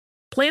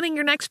Planning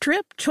your next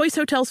trip? Choice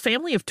Hotels'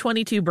 family of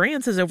 22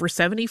 brands has over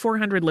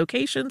 7,400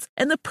 locations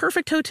and the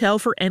perfect hotel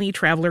for any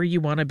traveler you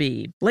want to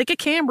be. Like a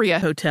Cambria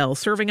Hotel,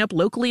 serving up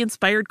locally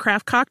inspired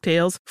craft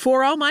cocktails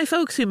for all my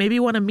folks who maybe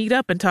want to meet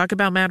up and talk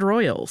about Mad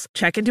Royals.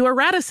 Check into a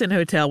Radisson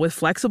Hotel with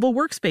flexible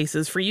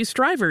workspaces for you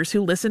strivers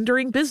who listen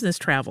during business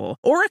travel.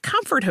 Or a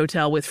Comfort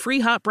Hotel with free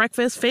hot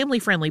breakfast,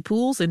 family-friendly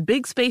pools, and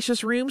big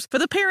spacious rooms for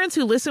the parents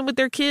who listen with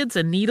their kids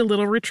and need a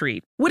little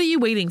retreat. What are you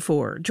waiting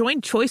for?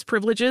 Join Choice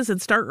Privileges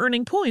and start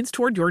earning points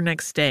toward your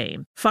next stay.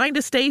 Find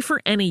a stay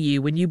for any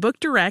you when you book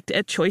direct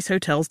at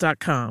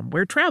choicehotels.com,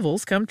 where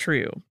travels come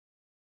true.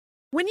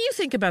 When you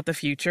think about the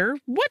future,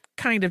 what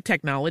kind of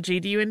technology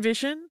do you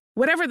envision?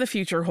 Whatever the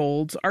future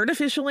holds,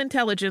 artificial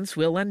intelligence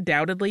will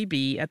undoubtedly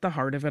be at the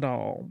heart of it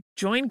all.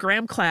 Join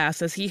Graham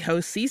Class as he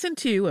hosts Season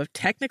 2 of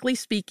Technically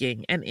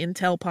Speaking, an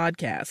Intel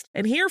podcast,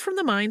 and hear from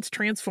the minds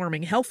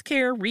transforming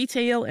healthcare,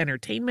 retail,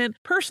 entertainment,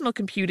 personal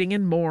computing,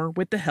 and more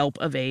with the help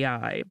of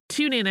AI.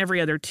 Tune in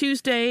every other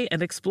Tuesday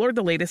and explore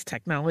the latest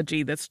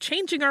technology that's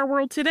changing our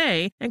world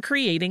today and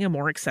creating a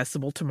more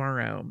accessible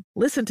tomorrow.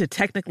 Listen to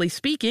Technically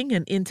Speaking,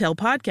 an Intel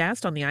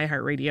podcast on the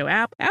iHeartRadio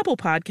app, Apple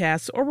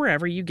Podcasts, or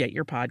wherever you get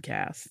your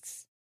podcasts.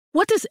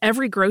 What does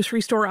every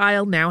grocery store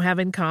aisle now have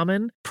in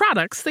common?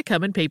 Products that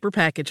come in paper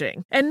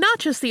packaging. And not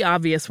just the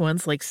obvious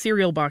ones like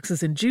cereal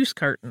boxes and juice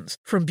cartons.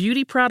 From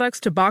beauty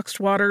products to boxed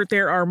water,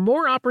 there are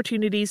more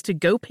opportunities to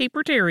go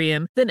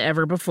papertarian than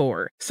ever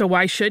before. So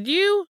why should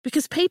you?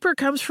 Because paper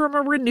comes from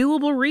a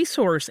renewable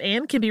resource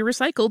and can be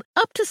recycled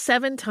up to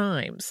 7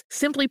 times.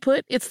 Simply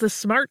put, it's the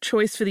smart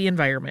choice for the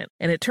environment.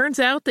 And it turns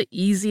out the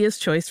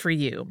easiest choice for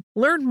you.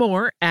 Learn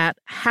more at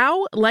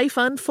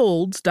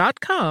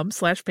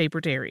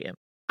howlifeunfolds.com/papertarian.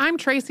 I'm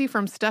Tracy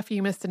from Stuff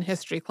You Missed in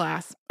History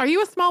class. Are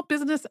you a small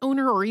business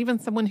owner or even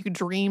someone who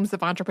dreams of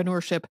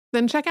entrepreneurship?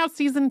 Then check out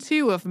Season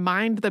 2 of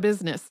Mind the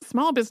Business,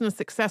 Small Business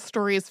Success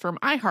Stories from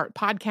iHeart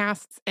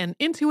Podcasts and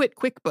Intuit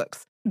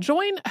QuickBooks.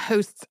 Join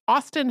hosts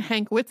Austin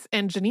Hankwitz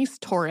and Janice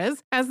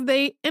Torres as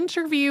they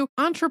interview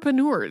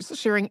entrepreneurs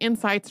sharing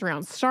insights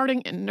around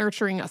starting and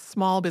nurturing a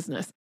small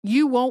business.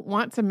 You won't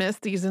want to miss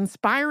these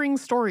inspiring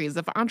stories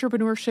of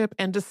entrepreneurship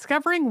and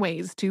discovering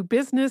ways to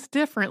business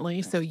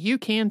differently so you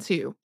can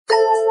too.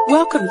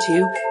 Welcome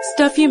to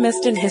Stuff You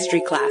Missed in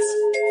History class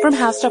from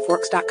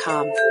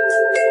HowStuffWorks.com.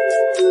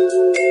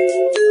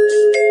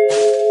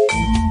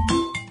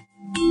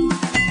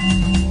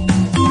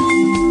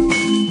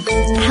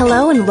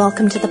 Hello and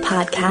welcome to the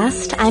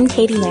podcast. I'm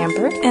Katie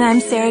Lambert. And I'm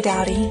Sarah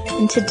Dowdy.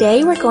 And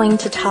today we're going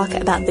to talk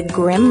about the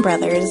Grimm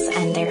brothers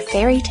and their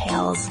fairy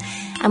tales.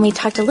 And we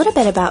talked a little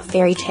bit about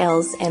fairy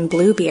tales in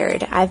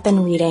Bluebeard. I've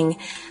been reading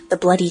The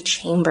Bloody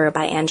Chamber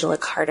by Angela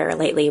Carter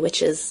lately,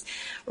 which is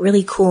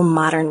really cool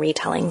modern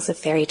retellings of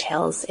fairy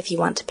tales if you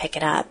want to pick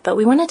it up. But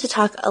we wanted to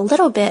talk a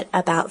little bit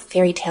about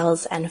fairy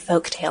tales and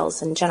folk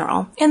tales in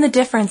general. And the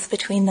difference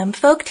between them.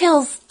 Folk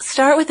tales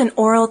start with an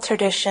oral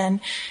tradition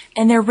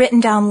and they're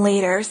written down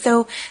later.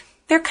 So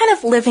they're kind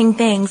of living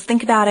things.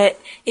 Think about it.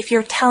 If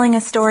you're telling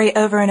a story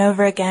over and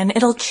over again,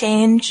 it'll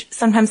change,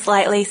 sometimes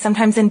slightly,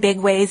 sometimes in big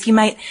ways. You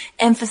might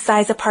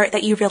emphasize a part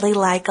that you really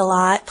like a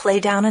lot, play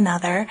down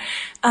another.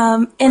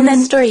 And then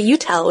the story you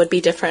tell would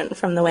be different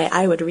from the way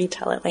I would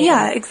retell it later.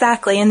 Yeah,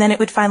 exactly. And then it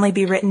would finally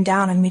be written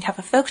down and we'd have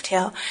a folk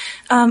tale.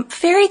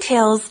 Fairy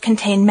tales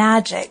contain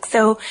magic.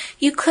 So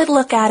you could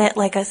look at it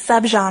like a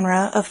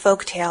subgenre of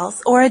folk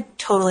tales or a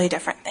totally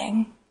different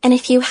thing. And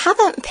if you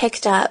haven't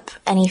picked up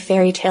any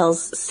fairy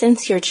tales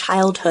since your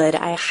childhood,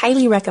 I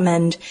highly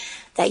recommend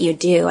that you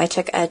do. I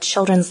took a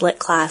children's lit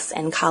class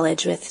in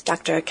college with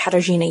Dr.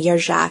 Katarzyna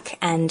Jerzak,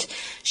 and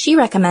she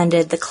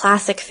recommended the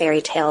classic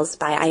fairy tales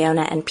by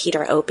Iona and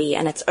Peter Opie,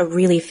 and it's a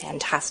really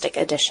fantastic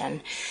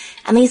edition.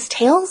 And these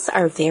tales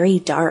are very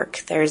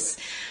dark. There's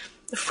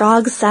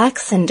frog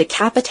sex and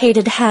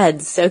decapitated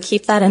heads, so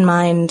keep that in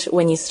mind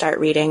when you start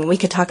reading. We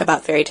could talk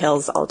about fairy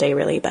tales all day,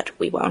 really, but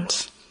we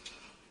won't.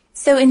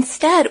 So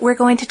instead, we're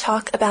going to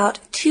talk about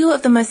 2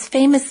 of the most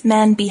famous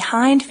men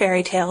behind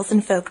fairy tales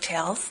and folk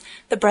tales,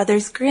 the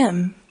Brothers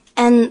Grimm.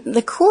 And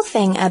the cool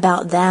thing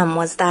about them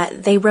was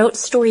that they wrote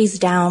stories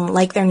down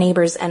like their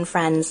neighbors and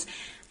friends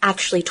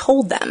actually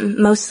told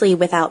them, mostly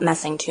without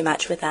messing too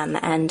much with them.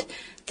 And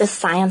the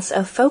science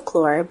of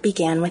folklore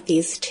began with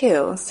these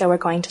 2. So we're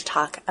going to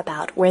talk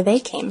about where they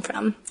came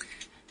from.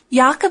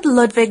 Jakob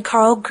Ludwig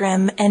Karl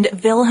Grimm and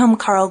Wilhelm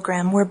Karl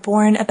Grimm were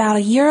born about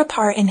a year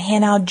apart in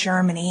Hanau,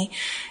 Germany.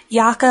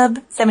 Jakob,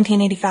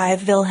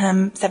 1785,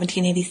 Wilhelm,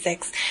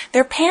 1786.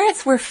 Their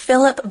parents were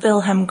Philip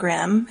Wilhelm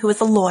Grimm, who was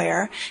a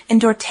lawyer,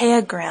 and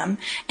Dorothea Grimm,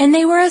 and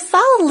they were a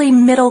solidly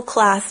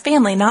middle-class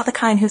family, not the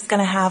kind who's going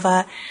to have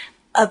a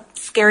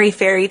scary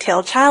fairy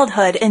tale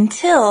childhood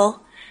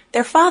until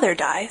their father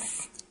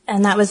dies.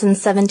 And that was in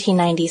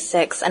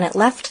 1796, and it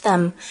left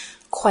them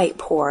quite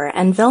poor,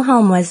 and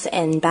Wilhelm was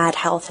in bad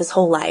health his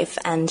whole life,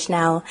 and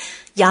now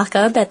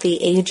Jakob, at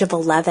the age of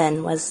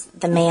 11, was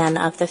the man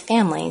of the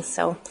family,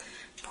 so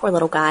Poor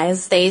little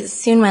guys. They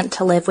soon went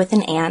to live with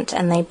an aunt,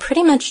 and they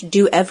pretty much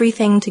do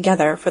everything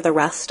together for the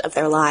rest of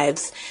their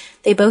lives.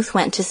 They both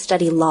went to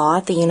study law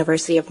at the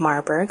University of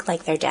Marburg,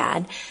 like their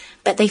dad,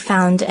 but they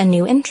found a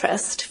new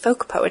interest,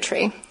 folk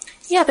poetry.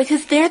 Yeah,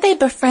 because there they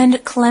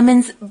befriend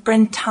Clemens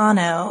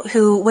Brentano,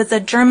 who was a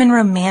German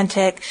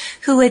romantic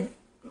who would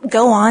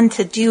go on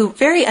to do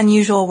very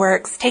unusual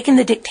works, taking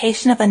the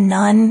dictation of a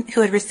nun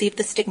who had received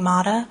the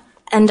stigmata.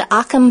 And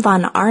Achim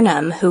von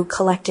Arnim, who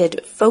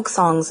collected folk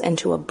songs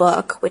into a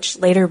book, which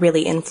later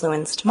really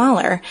influenced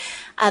Mahler.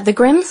 The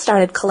Grimm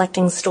started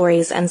collecting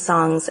stories and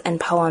songs and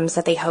poems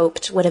that they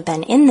hoped would have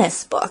been in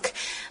this book.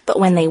 But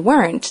when they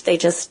weren't, they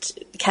just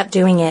kept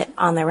doing it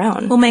on their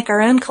own. We'll make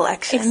our own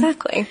collection.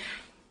 Exactly.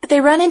 But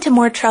they run into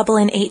more trouble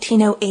in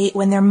 1808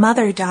 when their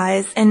mother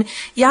dies, and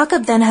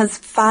Jakob then has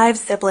 5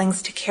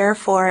 siblings to care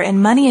for,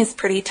 and money is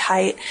pretty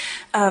tight.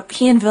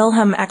 He and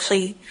Wilhelm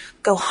actually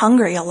go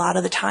hungry a lot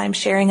of the time,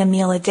 sharing a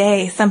meal a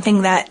day,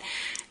 something that,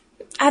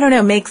 I don't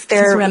know, makes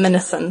their... It's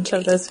reminiscent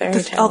of those fairy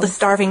tales. All the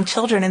starving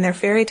children in their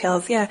fairy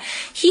tales, yeah.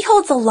 He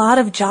holds a lot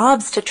of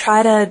jobs to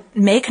try to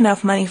make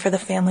enough money for the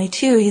family,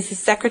 too. He's a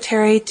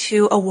secretary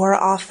to a war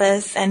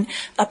office and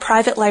a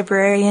private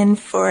librarian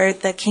for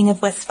the King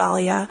of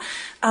Westphalia.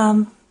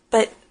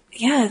 But,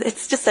 yeah,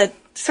 it's just a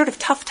sort of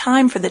tough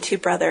time for the two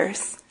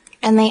brothers.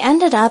 And they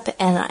ended up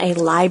in a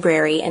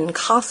library in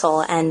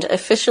Kassel and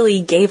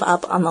officially gave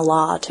up on the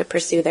law to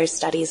pursue their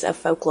studies of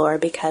folklore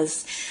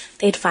because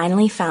they'd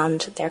finally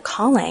found their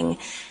calling.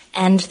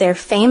 And their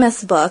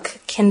famous book,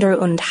 Kinder-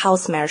 und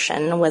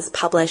Hausmärchen, was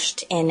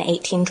published in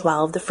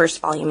 1812, the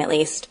first volume at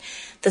least,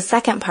 the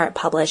second part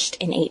published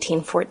in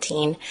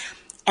 1814.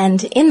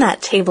 And in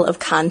that table of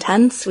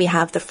contents, we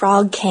have the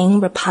Frog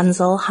King,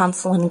 Rapunzel,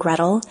 Hansel and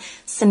Gretel,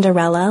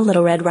 Cinderella,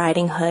 Little Red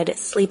Riding Hood,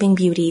 Sleeping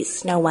Beauty,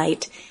 Snow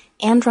White,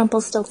 and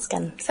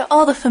Rumpelstiltskin. So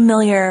all the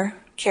familiar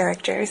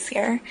characters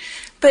here.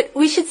 But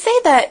we should say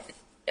that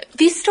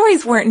these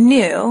stories weren't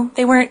new.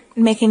 They weren't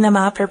making them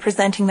up or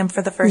presenting them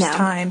for the first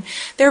time.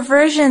 They're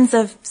versions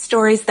of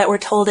stories that were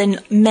told in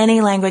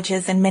many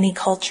languages and many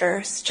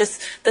cultures,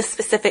 just the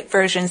specific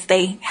versions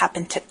they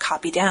happened to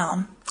copy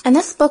down. And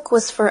this book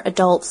was for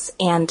adults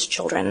and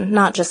children,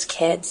 not just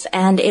kids.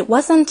 And it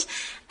wasn't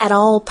at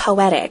all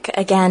poetic.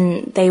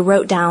 Again, they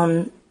wrote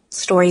down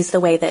stories the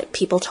way that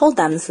people told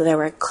them, so there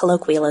were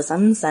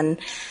colloquialisms and,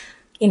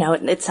 you know,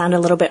 it sounded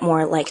a little bit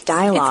more like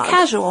dialogue. It's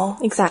casual.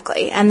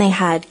 Exactly. And they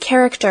had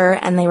character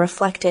and they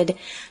reflected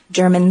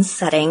German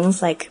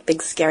settings like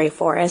big scary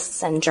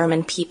forests and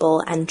German people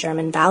and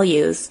German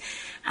values.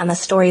 And the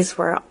stories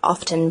were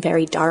often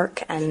very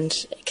dark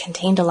and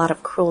contained a lot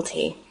of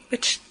cruelty.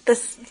 Which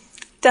this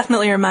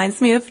definitely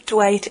reminds me of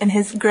Dwight and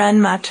his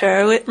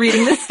grandmother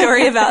reading the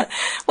story about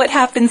what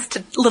happens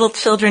to little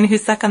children who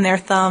suck on their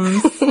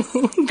thumbs.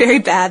 Very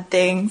bad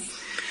things.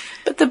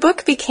 But the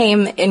book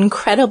became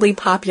incredibly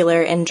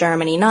popular in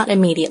Germany, not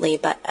immediately,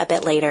 but a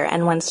bit later.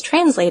 And once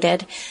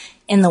translated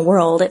in the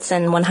world, it's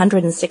in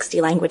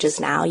 160 languages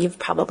now. You've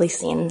probably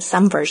seen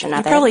some version of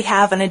it. You probably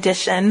have an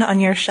edition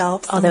on your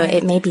shelf. Although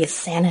it may be a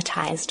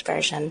sanitized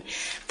version.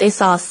 They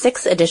saw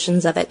 6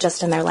 editions of it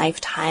just in their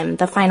lifetime.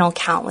 The final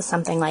count was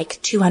something like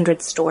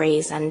 200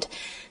 stories and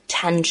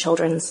 10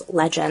 children's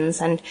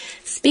legends. And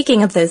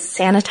speaking of those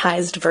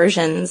sanitized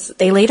versions,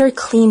 they later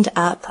cleaned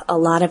up a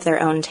lot of their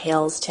own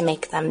tales to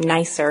make them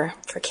nicer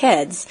for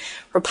kids.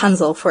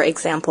 Rapunzel, for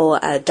example,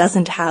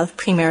 doesn't have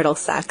premarital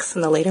sex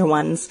in the later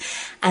ones,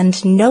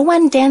 and no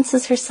one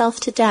dances herself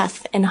to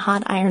death in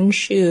hot iron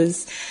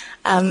shoes.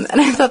 And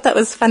I thought that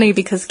was funny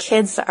because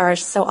kids are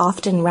so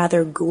often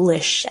rather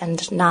ghoulish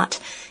and not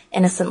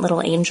innocent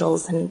little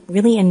angels and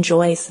really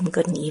enjoy some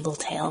good and evil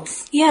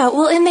tales. Yeah,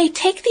 well, and they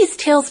take these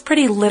tales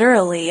pretty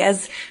literally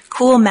as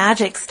cool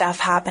magic stuff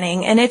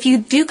happening. And if you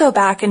do go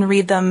back and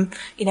read them,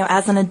 you know,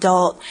 as an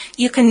adult,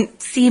 you can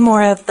see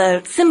more of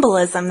the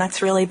symbolism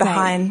that's really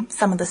behind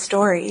some of the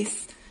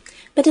stories.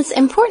 But it's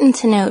important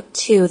to note,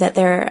 too, that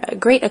their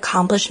great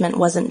accomplishment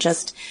wasn't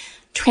just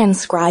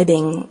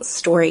transcribing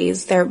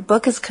stories. Their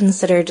book is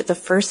considered the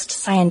first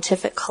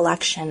scientific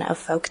collection of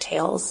folk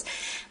tales.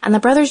 And the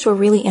brothers were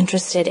really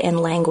interested in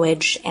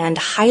language and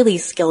highly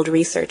skilled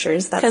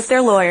researchers. Because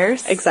they're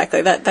lawyers.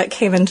 Exactly. That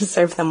came in to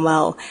serve them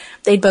well.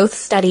 They'd both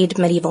studied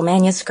medieval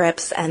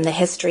manuscripts and the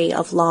history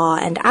of law.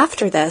 And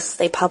after this,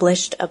 they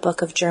published a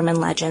book of German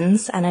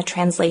legends and a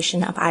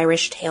translation of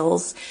Irish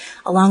tales,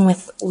 along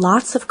with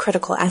lots of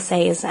critical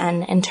essays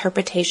and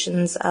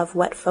interpretations of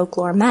what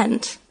folklore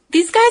meant.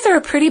 These guys are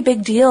a pretty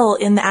big deal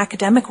in the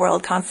academic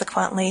world,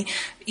 consequently.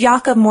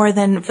 Jakob more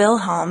than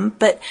Wilhelm,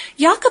 but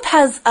Jakob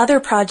has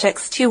other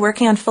projects too,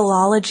 working on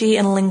philology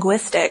and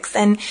linguistics.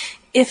 And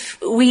if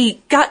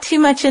we got too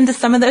much into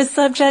some of those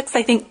subjects,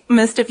 I think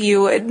most of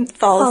you would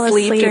fall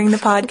asleep during the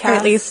podcast. Or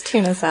at least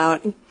tune us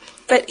out.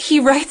 But he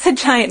writes a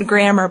giant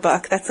grammar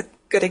book that's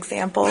good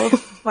example of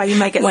why you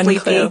might get One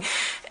sleepy. clue.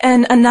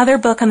 And another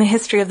book on the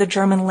history of the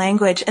German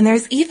language. And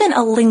there's even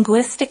a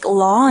linguistic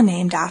law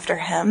named after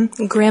him.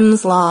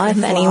 Grimm's Law. If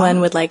Grimm's anyone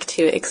Law. would like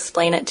to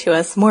explain it to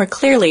us more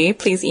clearly,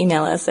 please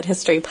email us at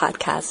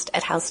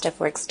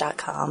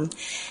historypodcast@howstuffworks.com.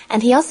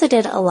 And he also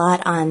did a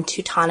lot on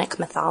Teutonic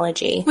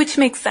mythology. Which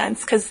makes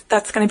sense, because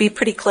that's going to be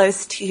pretty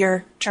close to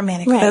your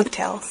Germanic Right.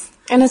 folktales.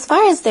 And as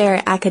far as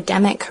their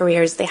academic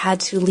careers, they had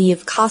to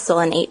leave Kassel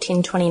in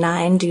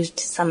 1829 due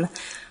to some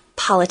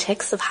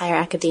politics of higher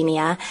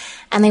academia,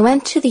 and they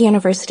went to the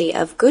University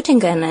of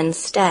Göttingen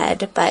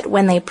instead, but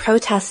when they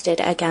protested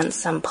against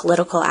some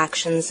political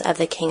actions of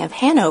the King of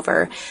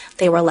Hanover,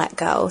 they were let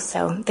go.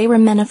 So they were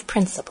men of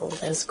principle,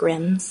 those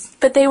Grimms.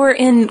 But they were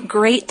in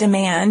great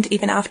demand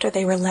even after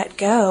they were let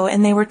go,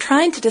 and they were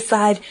trying to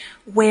decide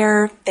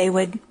where they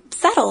would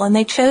settle, and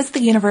they chose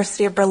the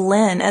University of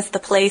Berlin as the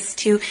place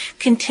to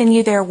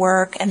continue their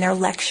work and their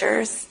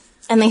lectures.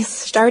 And they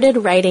started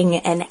writing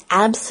an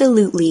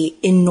absolutely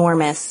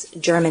enormous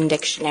German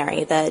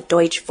dictionary, the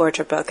Deutsch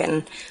Wörterbuch,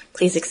 and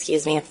please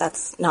excuse me if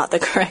that's not the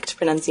correct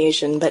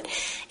pronunciation, but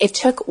it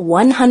took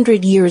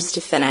 100 years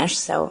to finish,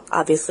 so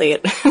obviously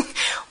it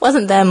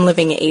wasn't them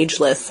living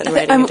ageless and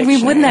writing a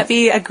dictionary. Wouldn't that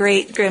be a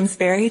great Grimm's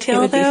fairy tale,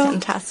 It would though? be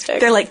fantastic.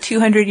 They're like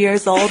 200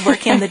 years old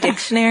working on the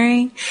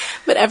dictionary.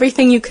 But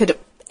everything you could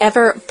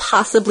ever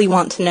possibly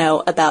want to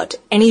know about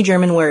any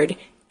German word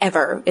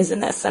ever is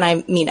in this, and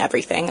I mean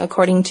everything.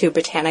 According to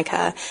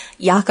Britannica,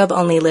 Jakob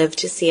only lived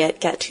to see it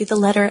get to the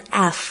letter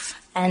F,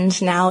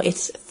 and now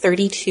it's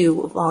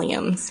 32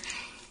 volumes.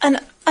 And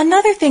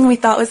another thing we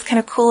thought was kind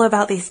of cool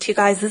about these two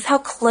guys is how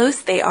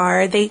close they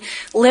are. They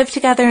live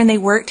together and they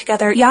work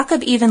together.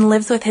 Jakob even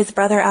lives with his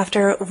brother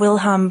after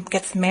Wilhelm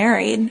gets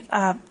married.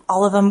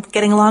 All of them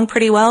getting along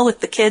pretty well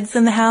with the kids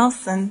in the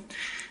house and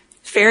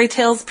fairy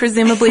tales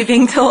presumably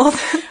being told.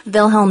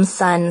 Wilhelm's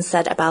son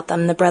said about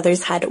them, the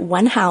brothers had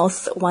one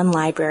house, one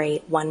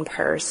library, one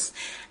purse.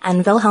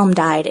 And Wilhelm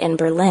died in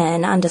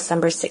Berlin on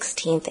December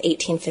 16th,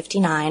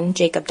 1859.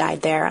 Jacob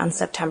died there on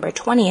September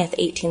 20th,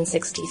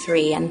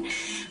 1863. And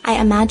I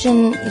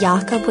imagine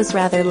Jakob was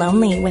rather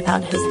lonely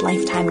without his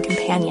lifetime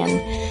companion.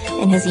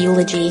 In his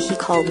eulogy, he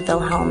called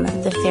Wilhelm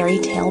the fairy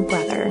tale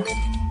brother.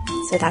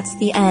 So that's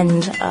the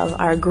end of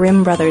our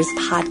Grimm Brothers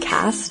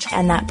podcast,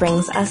 and that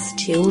brings us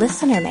to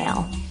listener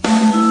mail.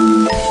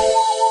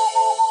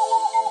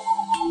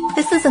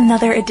 This is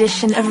another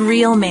edition of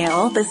Real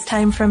Mail, this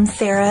time from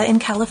Sarah in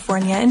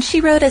California, and she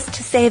wrote us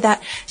to say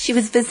that she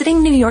was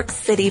visiting New York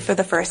City for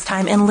the first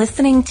time and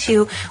listening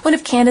to one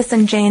of Candace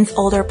and Jane's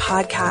older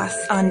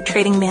podcasts on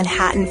trading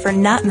Manhattan for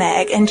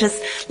nutmeg, and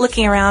just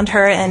looking around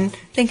her and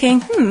thinking,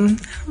 how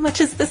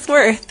much is this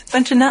worth? A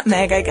bunch of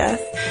nutmeg, I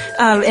guess.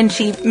 And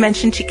she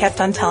mentioned she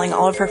kept on telling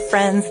all of her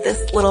friends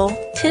this little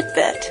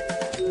tidbit.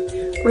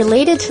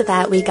 Related to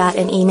that, we got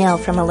an email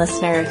from a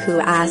listener who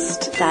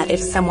asked that if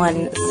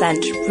someone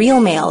sent real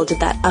mail, did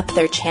that up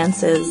their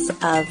chances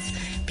of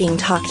being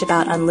talked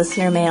about on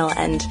listener mail?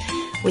 And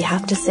we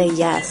have to say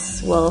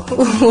yes. We'll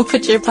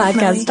put your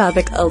podcast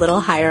topic a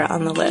little higher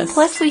on the list.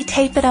 Plus, we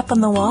tape it up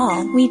on the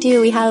wall. We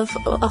do. We have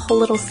a whole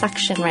little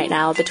section right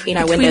now between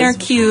our windows. Between our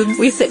cubes.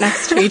 We sit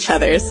next to each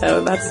other,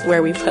 so that's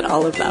where we put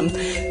all of them.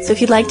 So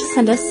if you'd like to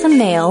send us some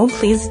mail,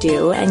 please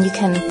do. And you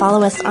can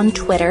follow us on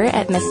Twitter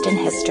at Missed in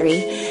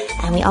History.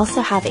 And we also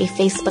have a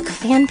Facebook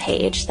fan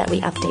page that we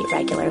update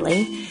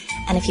regularly.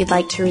 And if you'd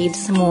like to read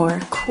some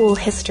more cool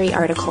history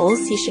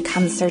articles, you should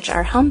come search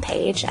our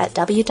homepage at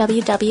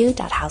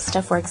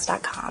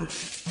www.howstuffworks.com.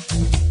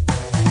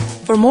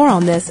 For more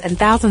on this and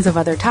thousands of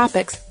other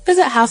topics,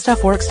 visit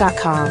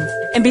howstuffworks.com.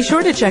 And be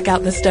sure to check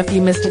out the Stuff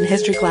You Missed in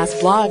History Class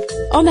blog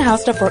on the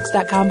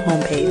howstuffworks.com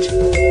homepage.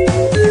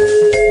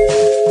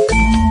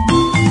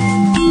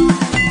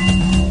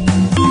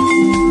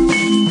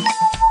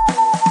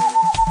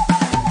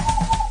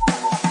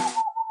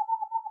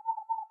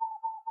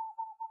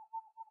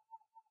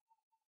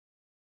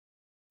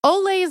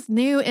 Olay's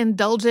new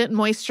Indulgent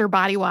Moisture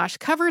Body Wash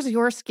covers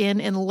your skin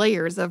in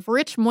layers of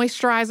rich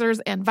moisturizers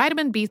and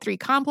vitamin B3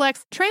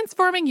 complex,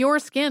 transforming your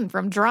skin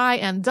from dry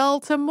and dull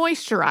to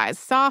moisturized,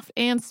 soft,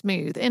 and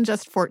smooth in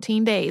just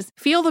 14 days.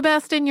 Feel the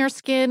best in your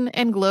skin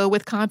and glow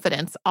with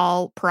confidence,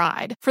 all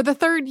pride. For the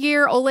third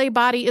year, Olay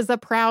Body is a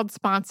proud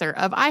sponsor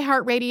of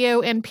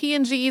iHeartRadio and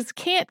P&G's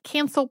Can't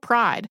Cancel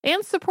Pride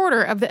and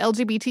supporter of the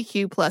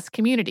LGBTQ+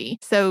 community.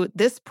 So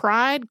this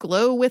pride,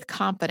 glow with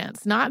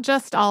confidence, not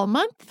just all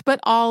month, but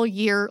all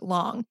year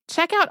long.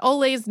 Check out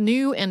Olay's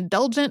new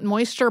Indulgent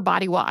Moisture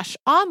Body Wash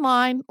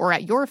online or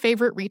at your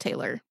favorite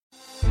retailer.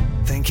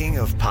 Thinking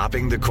of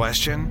popping the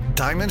question?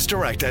 Diamonds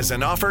Direct has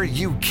an offer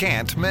you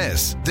can't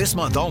miss. This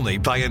month only,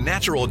 buy a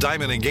natural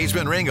diamond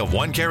engagement ring of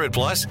 1 carat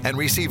plus and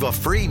receive a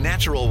free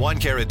natural 1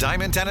 carat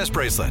diamond tennis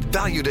bracelet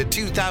valued at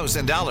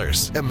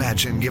 $2,000.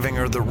 Imagine giving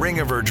her the ring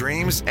of her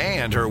dreams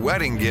and her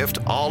wedding gift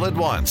all at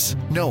once.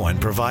 No one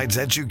provides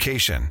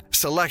education,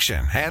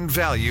 selection, and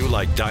value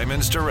like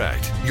Diamonds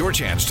Direct. Your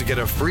chance to get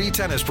a free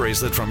tennis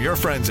bracelet from your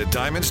friends at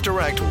Diamonds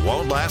Direct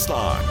won't last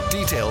long.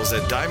 Details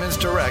at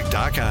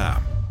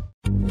diamondsdirect.com.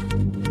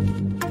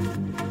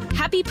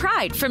 Happy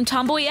Pride from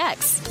Tomboy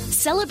X,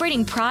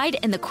 celebrating pride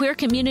and the queer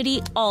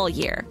community all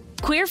year.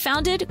 Queer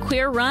founded,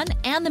 queer run,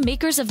 and the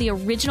makers of the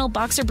original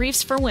boxer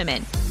briefs for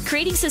women,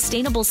 creating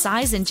sustainable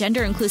size and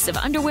gender inclusive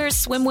underwear,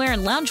 swimwear,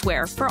 and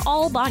loungewear for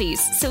all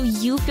bodies so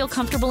you feel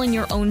comfortable in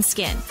your own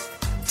skin.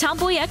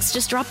 Tomboy X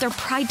just dropped their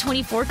Pride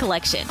 24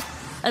 collection.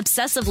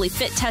 Obsessively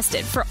fit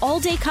tested for all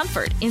day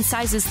comfort in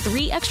sizes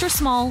 3 extra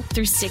small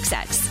through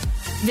 6X.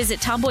 Visit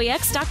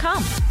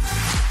tomboyx.com.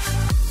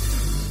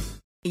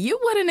 You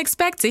wouldn't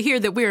expect to hear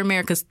that we're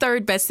America's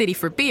 3rd best city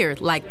for beer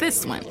like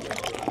this one.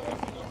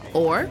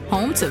 Or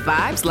home to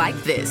vibes like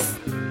this.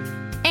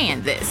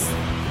 And this.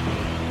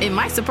 It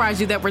might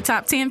surprise you that we're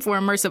top 10 for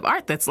immersive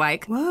art that's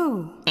like,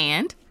 whoa.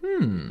 And,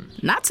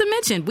 not to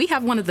mention, we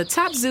have one of the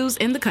top zoos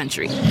in the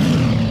country.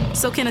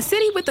 So can a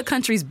city with the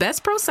country's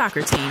best pro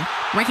soccer team,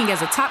 ranking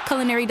as a top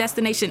culinary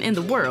destination in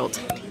the world,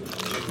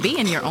 be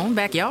in your own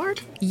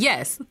backyard?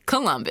 Yes,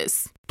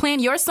 Columbus. Plan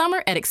your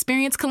summer at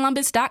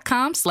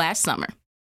experiencecolumbus.com/summer.